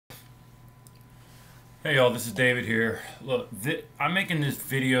Hey y'all, this is David here. Look, I'm making this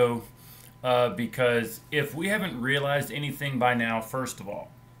video because if we haven't realized anything by now, first of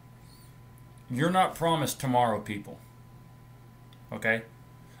all, you're not promised tomorrow, people. Okay?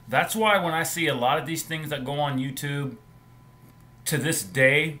 That's why when I see a lot of these things that go on YouTube to this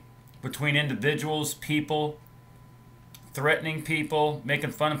day between individuals, people, threatening people, making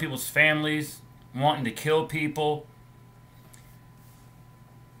fun of people's families, wanting to kill people.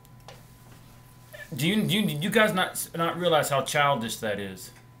 Do you guys not realize how childish that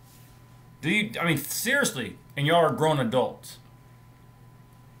is? Do you? I mean, seriously, and y'all are grown adults.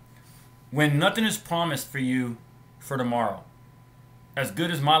 When nothing is promised for you for tomorrow, as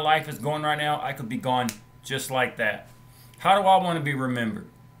good as my life is going right now, I could be gone just like that. How do I want to be remembered?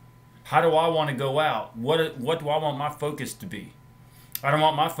 How do I want to go out? What do I want my focus to be? I don't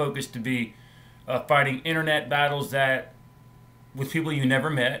want my focus to be fighting internet battles that with people you never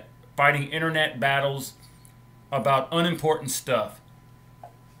met, fighting internet battles about unimportant stuff.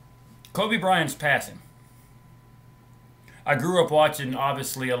 Kobe Bryant's passing. I grew up watching,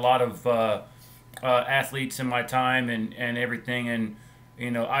 obviously, a lot of athletes in my time and everything, and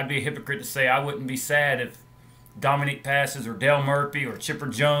I'd be a hypocrite to say I wouldn't be sad if Dominique passes, or Dale Murphy, or Chipper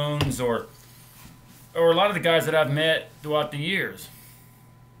Jones, or a lot of the guys that I've met throughout the years.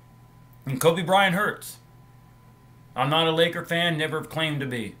 And Kobe Bryant hurts. I'm not a Laker fan, never have claimed to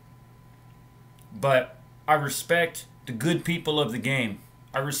be. But I respect the good people of the game.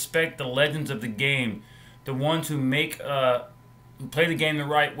 I respect the legends of the game, the ones who who play the game the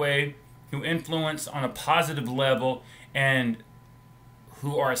right way, who influence on a positive level, and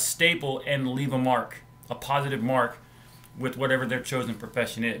who are a staple and leave a mark, a positive mark, with whatever their chosen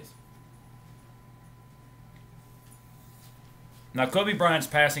profession is. Now, Kobe Bryant's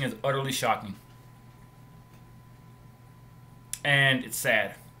passing is utterly shocking. And it's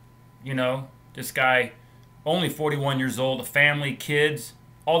sad. This guy, only 41 years old, a family, kids,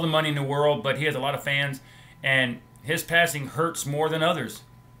 all the money in the world, but he has a lot of fans, and his passing hurts more than others.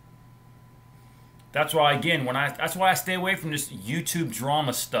 That's why, again, that's why I stay away from this YouTube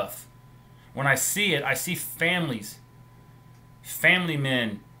drama stuff. When I see it, I see families, family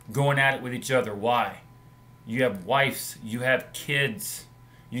men going at it with each other. Why? You have wives, you have kids,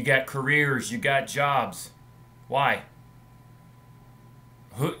 you got careers, you got jobs. Why?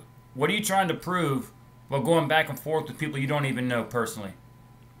 What are you trying to prove while going back and forth with people you don't even know personally?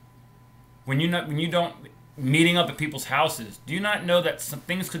 When you don't meeting up at people's houses, do you not know that some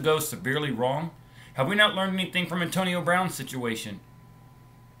things could go severely wrong? Have we not learned anything from Antonio Brown's situation?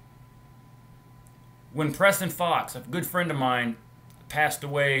 When Preston Fox, a good friend of mine, passed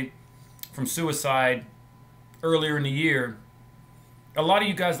away from suicide earlier in the year, a lot of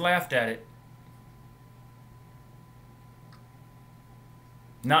you guys laughed at it,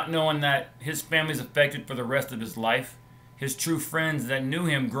 not knowing that his family's affected for the rest of his life. His true friends that knew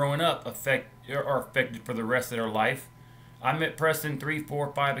him growing up are affected for the rest of their life. I met Preston 3,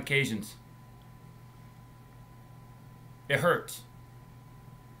 4, 5 occasions. It hurts.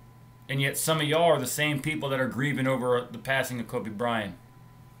 And yet some of y'all are the same people that are grieving over the passing of Kobe Bryant.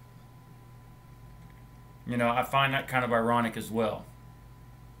 I find that kind of ironic as well.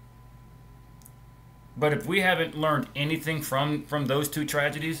 But if we haven't learned anything from those two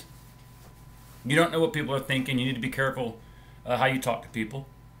tragedies, you don't know what people are thinking. You need to be careful how you talk to people.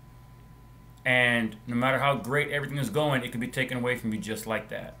 And no matter how great everything is going, it can be taken away from you just like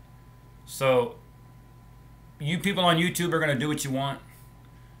that. So you people on YouTube are going to do what you want.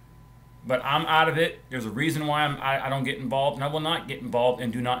 But I'm out of it. There's a reason why I don't get involved, and I will not get involved,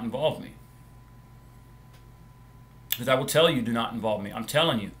 and do not involve me. Because I will tell you, do not involve me. I'm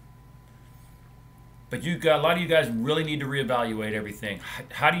telling you. But a lot of you guys really need to reevaluate everything.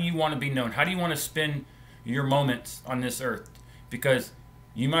 How do you want to be known? How do you want to spend your moments on this earth? Because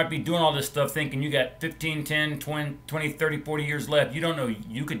you might be doing all this stuff thinking you got 15, 10, 20, 30, 40 years left. You don't know.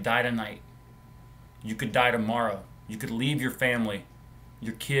 You could die tonight. You could die tomorrow. You could leave your family,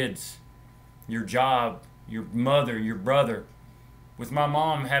 your kids, your job, your mother, your brother. With my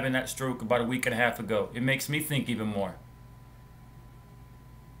mom having that stroke about a week and a half ago, it makes me think even more.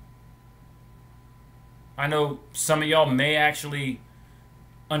 I know some of y'all may actually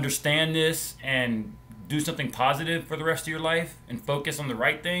understand this and do something positive for the rest of your life and focus on the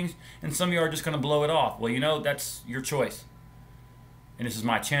right things, and some of you are just going to blow it off. Well, that's your choice. And this is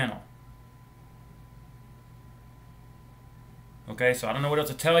my channel. Okay, so I don't know what else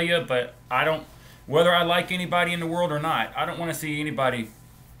to tell you, but whether I like anybody in the world or not, I don't want to see anybody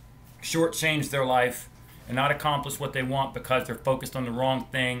shortchange their life and not accomplish what they want because they're focused on the wrong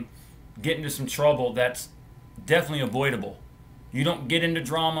thing, get into some trouble that's definitely avoidable. You don't get into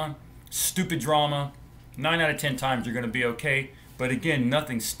drama, stupid drama, 9 out of 10 times you're going to be okay. But again,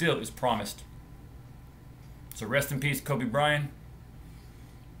 nothing still is promised. So rest in peace, Kobe Bryant.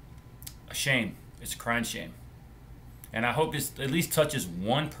 A shame. It's a crying shame. And I hope this at least touches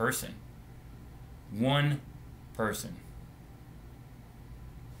one person. One person.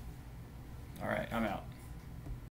 All right, I'm out.